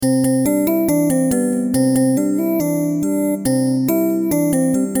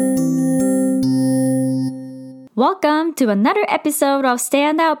Welcome to another episode of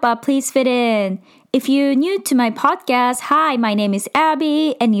Stand Out But Please Fit In. If you're new to my podcast, hi, my name is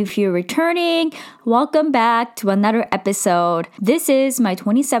Abby, and if you're returning, welcome back to another episode. This is my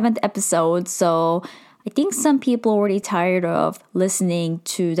 27th episode, so I think some people are already tired of listening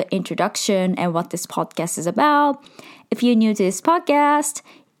to the introduction and what this podcast is about. If you're new to this podcast,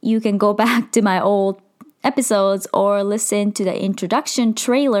 you can go back to my old episodes or listen to the introduction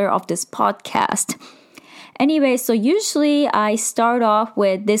trailer of this podcast. Anyway, so usually I start off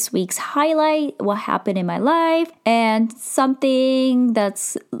with this week's highlight, what happened in my life, and something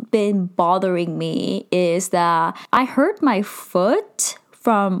that's been bothering me is that I hurt my foot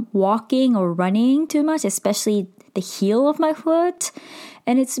from walking or running too much, especially the heel of my foot.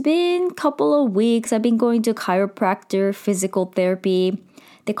 And it's been a couple of weeks. I've been going to chiropractor, physical therapy.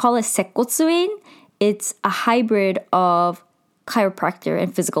 They call it sekotsuin. It's a hybrid of chiropractor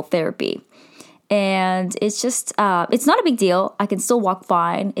and physical therapy. And it's just, it's not a big deal. I can still walk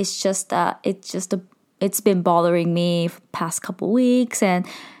fine. It's been bothering me for the past couple weeks, and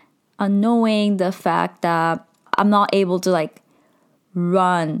knowing the fact that I'm not able to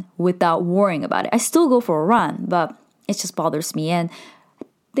run without worrying about it. I still go for a run, but it just bothers me. And I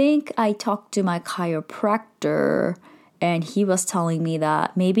think I talked to my chiropractor, and he was telling me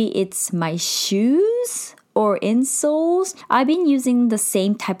that maybe it's my shoes or insoles. I've been using the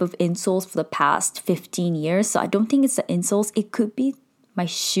same type of insoles for the past 15 years, so I don't think it's the insoles. It could be my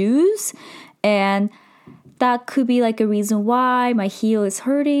shoes, and that could be a reason why my heel is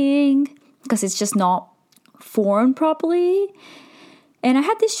hurting, because it's just not formed properly. And I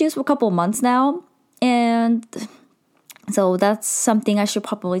had these shoes for a couple of months now, and so that's something I should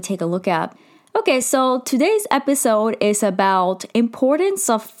probably take a look at. Okay, so today's episode is about importance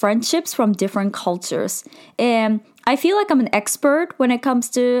of friendships from different cultures. And I feel like I'm an expert when it comes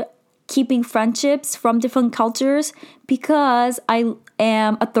to keeping friendships from different cultures because I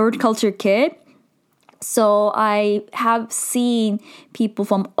am a third culture kid. So I have seen people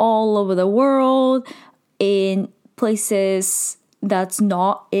from all over the world in places that's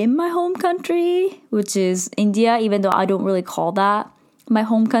not in my home country, which is India, even though I don't really call that my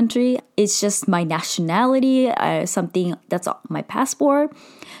home country. It's just my nationality, something that's on my passport.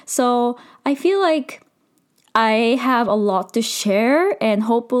 So I feel like I have a lot to share, and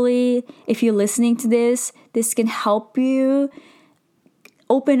hopefully if you're listening to this can help you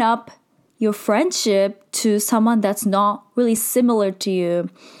open up your friendship to someone that's not really similar to you,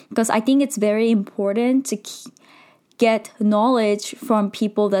 because I think it's very important to get knowledge from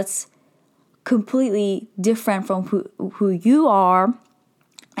people that's completely different from who you are.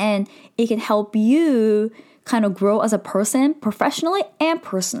 And it can help you kind of grow as a person professionally and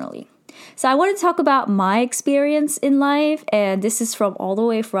personally. So I want to talk about my experience in life. And this is from all the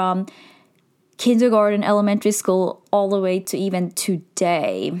way from kindergarten, elementary school, all the way to even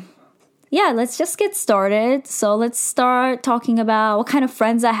today. Yeah, let's just get started. So let's start talking about what kind of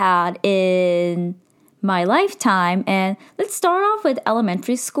friends I had in my lifetime. And let's start off with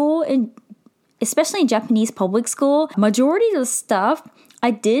elementary school, especially in Japanese public school. Majority of the stuff I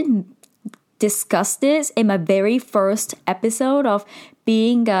did discuss this in my very first episode of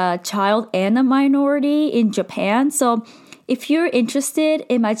being a child and a minority in Japan. So if you're interested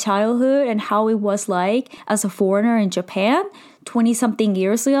in my childhood and how it was like as a foreigner in Japan 20-something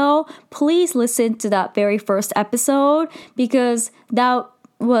years ago, please listen to that very first episode, because that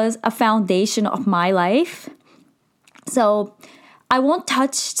was a foundation of my life. So I won't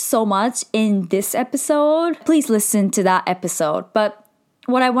touch so much in this episode. Please listen to that episode. But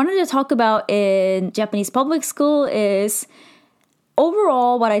what I wanted to talk about in Japanese public school is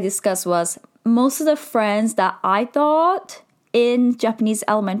overall what I discussed was most of the friends that I thought in Japanese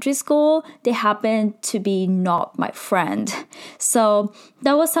elementary school, they happened to be not my friend. So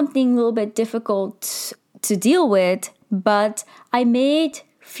that was something a little bit difficult to deal with, but I made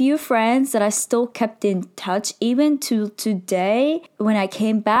few friends that I still kept in touch even to today. When I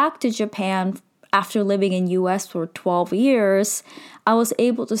came back to Japan after living in US for 12 years, I was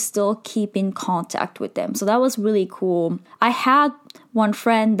able to still keep in contact with them. So that was really cool. I had one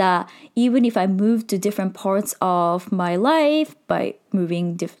friend that even if I moved to different parts of my life by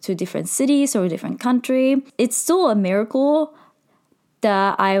moving to different cities or a different country, it's still a miracle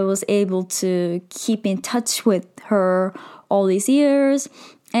that I was able to keep in touch with her all these years.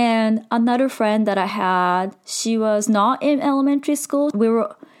 And another friend that I had, she was not in elementary school. We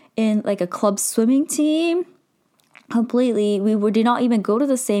were in a club swimming team. Completely, we did not even go to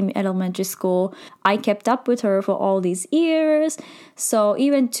the same elementary school. I kept up with her for all these years. So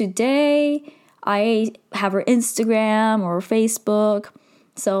even today, I have her Instagram or Facebook.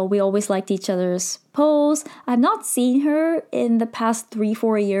 So we always liked each other's posts. I've not seen her in the past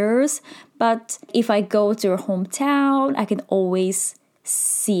 3-4 years, but if I go to her hometown, I can always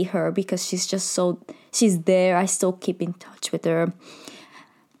see her because she's there. I still keep in touch with her.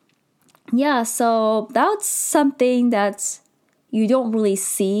 Yeah, so that's something that you don't really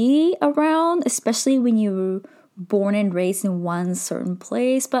see around, especially when you're born and raised in one certain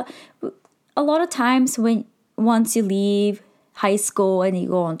place. But a lot of times once you leave high school and you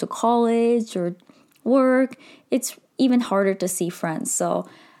go on to college or work, it's even harder to see friends. So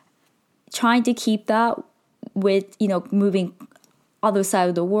trying to keep that with, moving other side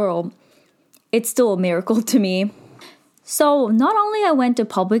of the world, it's still a miracle to me. So not only I went to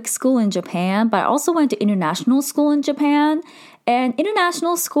public school in Japan, but I also went to international school in Japan. And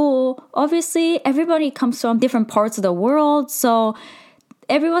international school, obviously everybody comes from different parts of the world. So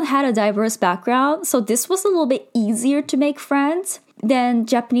everyone had a diverse background. So this was a little bit easier to make friends than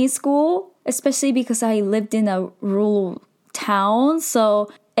Japanese school, especially because I lived in a rural town.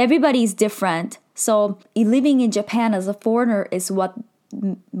 So everybody's different. So living in Japan as a foreigner is what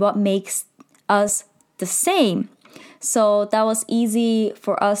makes us the same. So that was easy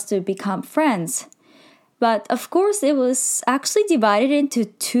for us to become friends. But of course, it was actually divided into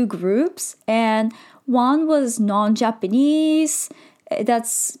 2 groups. And one was non-Japanese.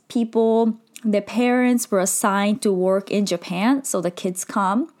 That's people, their parents were assigned to work in Japan. So the kids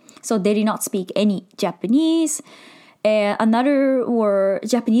come. So they did not speak any Japanese. And another were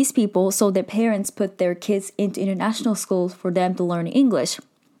Japanese people. So their parents put their kids into international schools for them to learn English.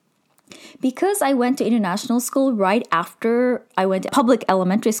 Because I went to international school right after I went to public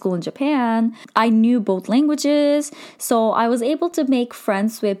elementary school in Japan, I knew both languages, so I was able to make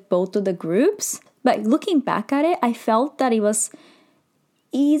friends with both of the groups. But looking back at it, I felt that it was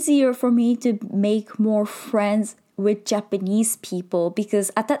easier for me to make more friends with Japanese people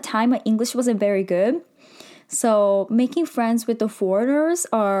because at that time my English wasn't very good. So making friends with the foreigners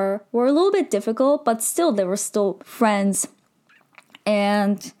were a little bit difficult, but still they were still friends.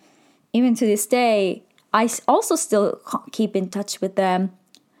 And even to this day, I also still keep in touch with them,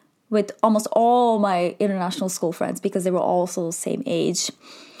 with almost all my international school friends because they were also the same age.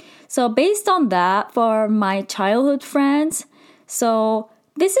 So based on that, for my childhood friends, so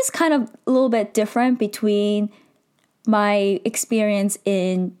this is kind of a little bit different between my experience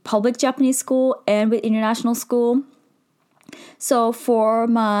in public Japanese school and with international school. So for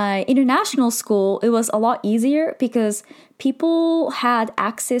my international school, it was a lot easier because people had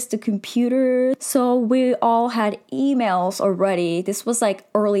access to computers. So we all had emails already. This was like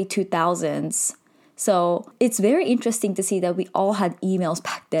early 2000s. So it's very interesting to see that we all had emails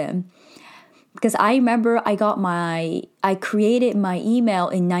back then. Because I remember I created my email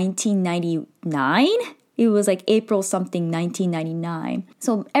in 1999. It was like April something 1999.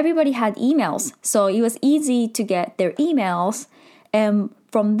 So everybody had emails. So it was easy to get their emails. And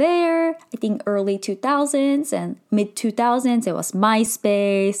from there, I think early 2000s and mid 2000s, it was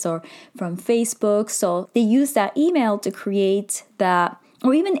MySpace or from Facebook. So they used that email to create that,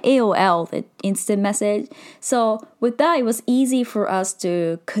 or even AOL, the instant message. So with that, it was easy for us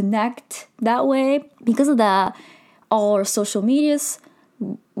to connect that way. Because of that, all our social medias,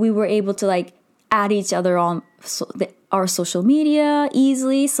 we were able to like add each other on our social media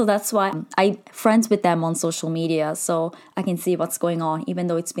easily. So that's why I'm friends with them on social media. So I can see what's going on, even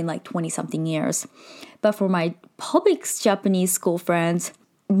though it's been like 20 something years. But for my public Japanese school friends,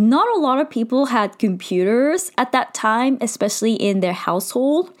 not a lot of people had computers at that time, especially in their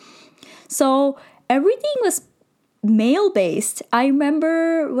household. So everything was mail-based. I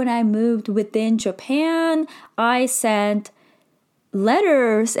remember when I moved within Japan, I sent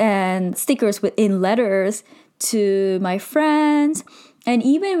letters and stickers within letters to my friends. And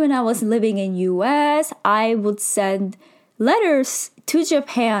even when I was living in US, I would send letters to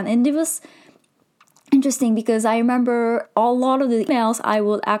Japan. And it was interesting because I remember a lot of the emails I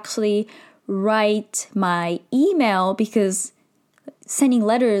would actually write my email because sending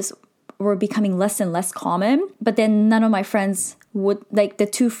letters were becoming less and less common. But then none of my friends would, like the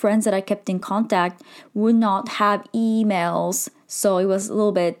 2 friends that I kept in contact, would not have emails. So it was a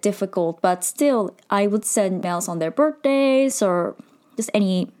little bit difficult, but still I would send mails on their birthdays or just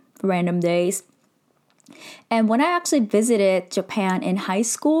any random days. And when I actually visited Japan in high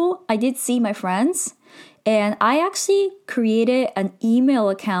school, I did see my friends. And I actually created an email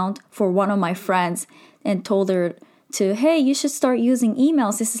account for one of my friends and told her hey, you should start using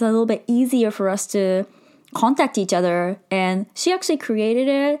emails. This is a little bit easier for us to contact each other. And she actually created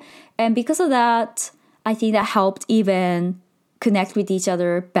it. And because of that, I think that helped even connect with each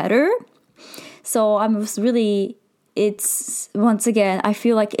other better. So I was really it's, once again, I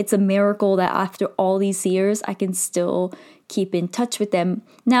feel like it's a miracle that after all these years, I can still keep in touch with them.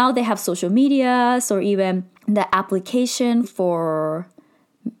 Now they have social medias or even the application for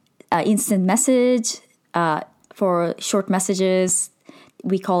instant message, for short messages.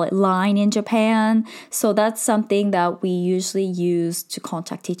 We call it Line in Japan. So that's something that we usually use to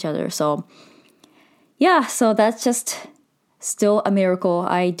contact each other. So yeah, so that's just still a miracle.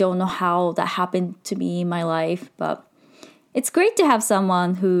 I don't know how that happened to me in my life, but it's great to have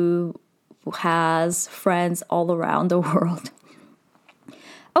someone who has friends all around the world.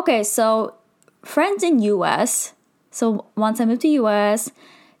 Okay, so friends in US. So once I moved to US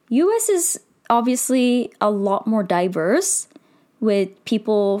is obviously a lot more diverse with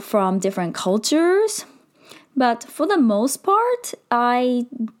people from different cultures. But for the most part, I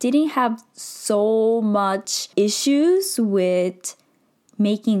didn't have so much issues with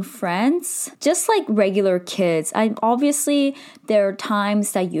making friends, just like regular kids. Obviously, there are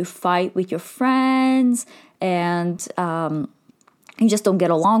times that you fight with your friends and you just don't get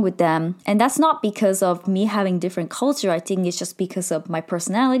along with them. And that's not because of me having different culture. I think it's just because of my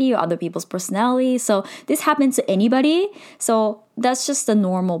personality or other people's personality. So this happens to anybody. So that's just the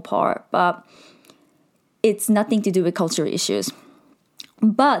normal part. But it's nothing to do with culture issues.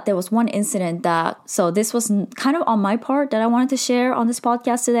 But there was one incident so this was kind of on my part that I wanted to share on this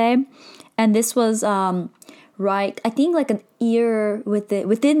podcast today. And this was I think like an year,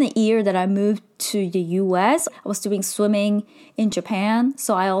 within the year that I moved to the US, I was doing swimming in Japan.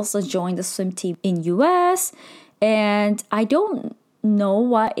 So I also joined the swim team in US. And I don't know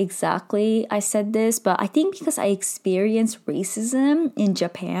what exactly I said this, but I think because I experienced racism in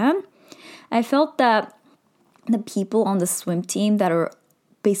Japan, I felt that the people on the swim team that are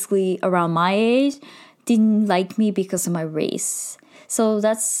basically around my age didn't like me because of my race. So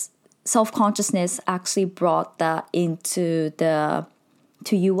that's self-consciousness actually brought that to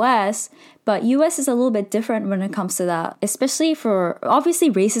US. But US is a little bit different when it comes to that, especially for, obviously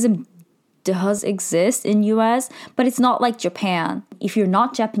racism does exist in US, but it's not like Japan. If you're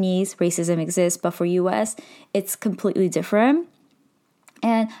not Japanese, racism exists, but for US, it's completely different.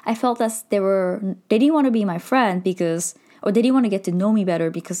 And I felt that they didn't want to be my friend or they didn't want to get to know me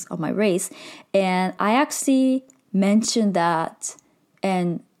better because of my race. And I actually mentioned that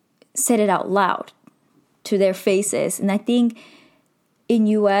and said it out loud to their faces. And I think in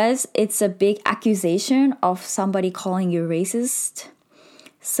US, it's a big accusation of somebody calling you racist.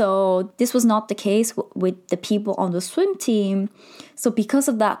 So this was not the case with the people on the swim team. So because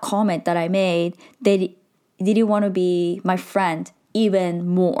of that comment that I made, they didn't want to be my friend even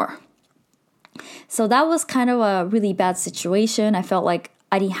more. So that was kind of a really bad situation. I felt like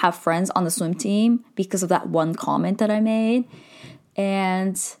I didn't have friends on the swim team because of that one comment that I made.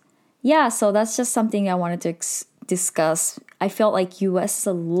 And yeah, so that's just something I wanted to discuss. I felt like US is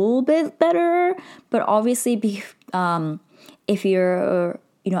a little bit better, but obviously if you're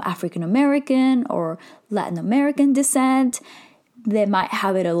African American or Latin American descent, they might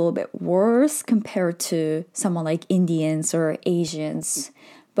have it a little bit worse compared to someone like Indians or Asians.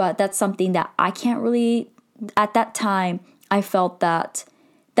 But that's something that I can't really, at that time, I felt that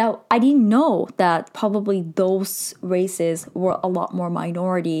I didn't know that probably those races were a lot more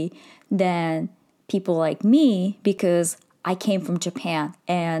minority than people like me, because I came from Japan,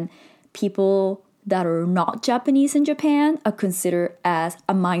 and people that are not Japanese in Japan are considered as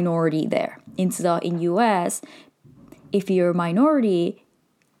a minority there. Instead of in US, if you're a minority,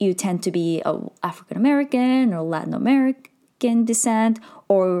 you tend to be African American or Latin American descent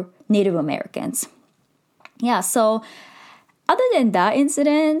or Native Americans. Yeah, so other than that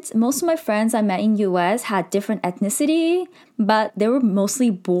incident, most of my friends I met in US had different ethnicity, but they were mostly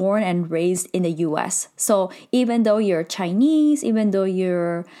born and raised in the US. So even though you're Chinese, even though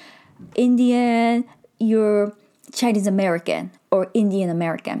you're Indian, you're Chinese American or Indian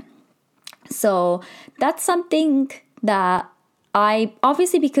American. So that's something that I,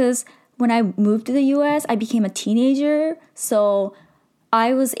 obviously because when I moved to the US, I became a teenager. So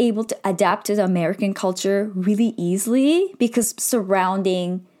I was able to adapt to the American culture really easily, because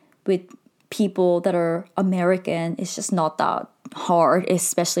surrounding with people that are American is just not that hard,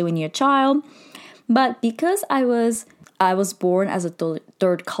 especially when you're a child. But because I was born as a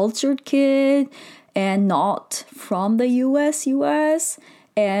third cultured kid and not from the US,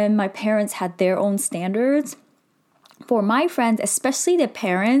 and my parents had their own standards. For my friends, especially their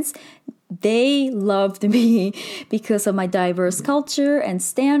parents, they loved me because of my diverse culture and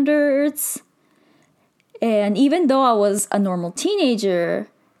standards. And even though I was a normal teenager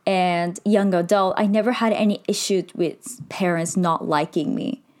and young adult, I never had any issues with parents not liking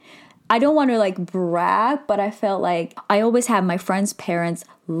me. I don't want to like brag, but I felt like I always had my friends' parents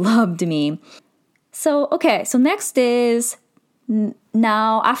loved me. So, okay, so next is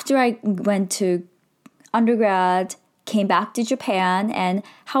now after I went to undergrad, came back to Japan, and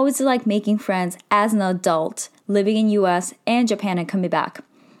how is it like making friends as an adult living in US and Japan and coming back?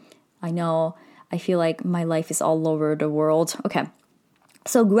 I know, I feel like my life is all over the world. Okay,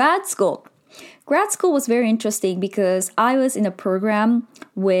 so grad school. Grad school was very interesting because I was in a program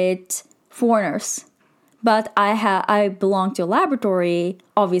with foreigners. But I belonged to a laboratory,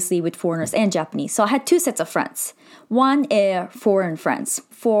 obviously with foreigners and Japanese. So I had two sets of friends. One are foreign friends.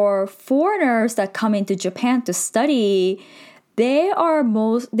 For foreigners that come into Japan to study, they're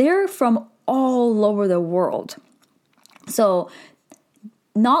from all over the world. So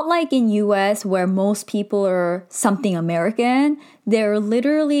not like in US where most people are something American. They're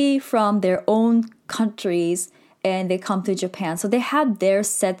literally from their own countries and they come to Japan. So they have their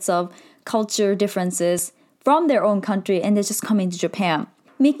sets of culture differences from their own country and they just come into Japan.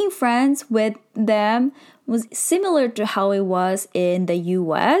 Making friends with them was similar to how it was in the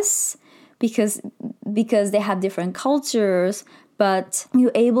US because they have different cultures, but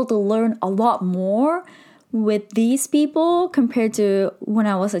you're able to learn a lot more with these people compared to when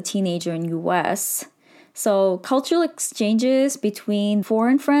I was a teenager in US. So cultural exchanges between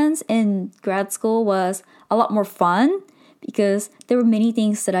foreign friends in grad school was a lot more fun because there were many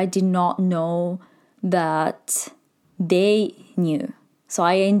things that I did not know that they knew. So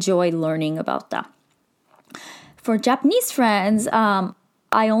I enjoyed learning about that. For Japanese friends, I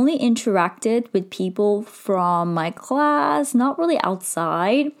only interacted with people from my class, not really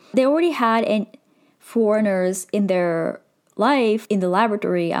outside. They already had foreigners in their life. In the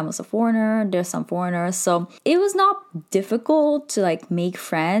laboratory, I was a foreigner, there's some foreigners. So it was not difficult to like make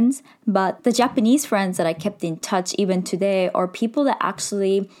friends, but the Japanese friends that I kept in touch even today are people that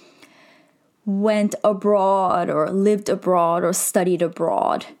actually went abroad or lived abroad or studied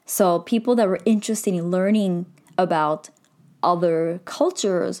abroad. So people that were interested in learning about other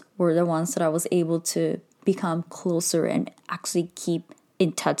cultures were the ones that I was able to become closer and actually keep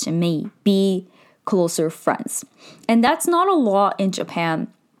in touch and be closer friends. And that's not a lot in Japan.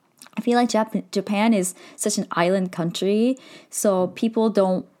 I feel like Japan is such an island country, so people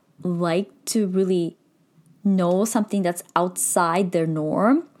don't like to really know something that's outside their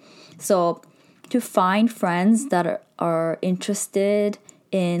norm. So to find friends that are interested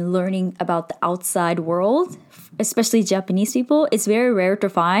in learning about the outside world, especially Japanese people, it's very rare to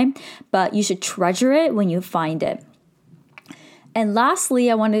find, but you should treasure it when you find it. And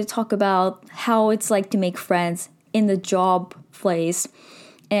lastly, I wanted to talk about how it's like to make friends in the job place.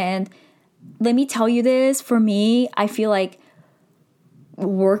 And let me tell you this, for me, I feel like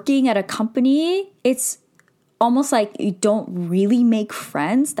working at a company, it's almost like you don't really make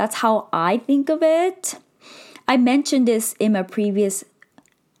friends. That's how I think of it. I mentioned this in my previous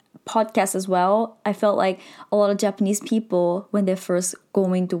podcast as well. I felt like a lot of Japanese people, when they're first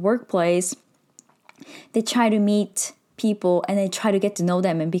going to workplace, they try to meet people and they try to get to know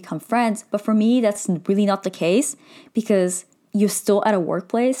them and become friends. But for me, that's really not the case because you're still at a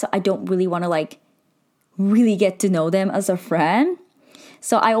workplace. So I don't really want to like really get to know them as a friend.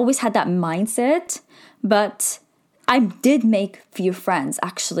 So I always had that mindset. But I did make few friends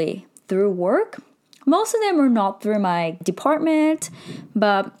actually through work. Most of them are not through my department,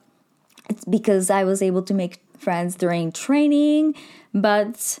 but it's because I was able to make friends during training.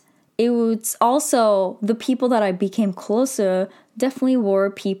 But it was also the people that I became closer definitely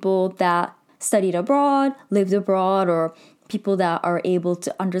were people that studied abroad, lived abroad, or people that are able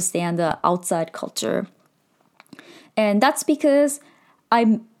to understand the outside culture. And that's because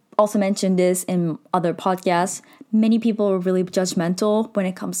I also mentioned this in other podcasts. Many people are really judgmental when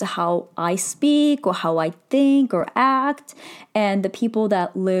it comes to how I speak or how I think or act. And the people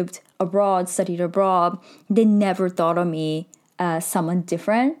that lived abroad, studied abroad, they never thought of me as someone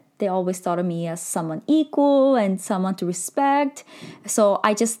different. They always thought of me as someone equal and someone to respect. So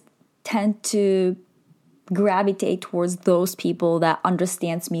I just tend to gravitate towards those people that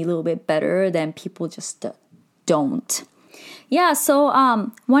understands me a little bit better than people just don't. Yeah, so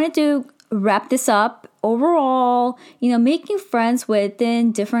wanted to wrap this up. Overall, making friends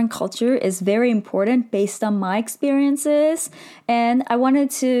within different culture is very important based on my experiences. And I wanted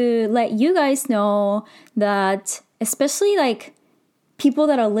to let you guys know that especially like people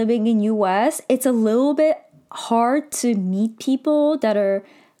that are living in US, it's a little bit hard to meet people that are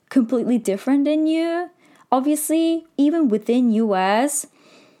completely different than you. Obviously, even within US,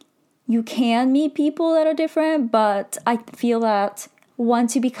 you can meet people that are different, but I feel that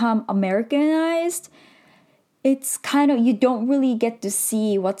once you become Americanized, it's kind of, you don't really get to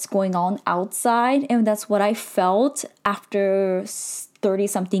see what's going on outside. And that's what I felt after 30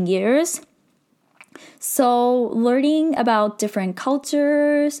 something years. So learning about different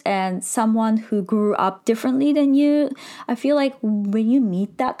cultures and someone who grew up differently than you, I feel like when you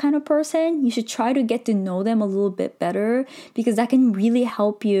meet that kind of person, you should try to get to know them a little bit better, because that can really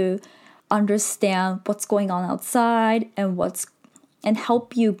help you understand what's going on outside and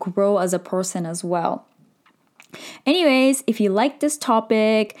help you grow as a person as well. Anyways, if you like this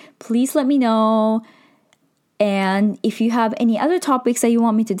topic, please let me know. And if you have any other topics that you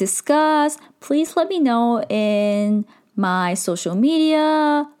want me to discuss, please let me know in my social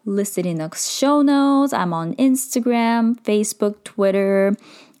media, listed in the show notes. I'm on Instagram, Facebook, Twitter.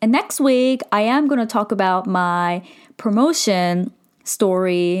 And next week, I am going to talk about my promotion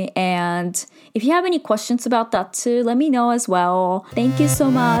story. And if you have any questions about that too, let me know as well. Thank you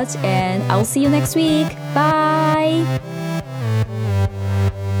so much, and I'll see you next week. Bye!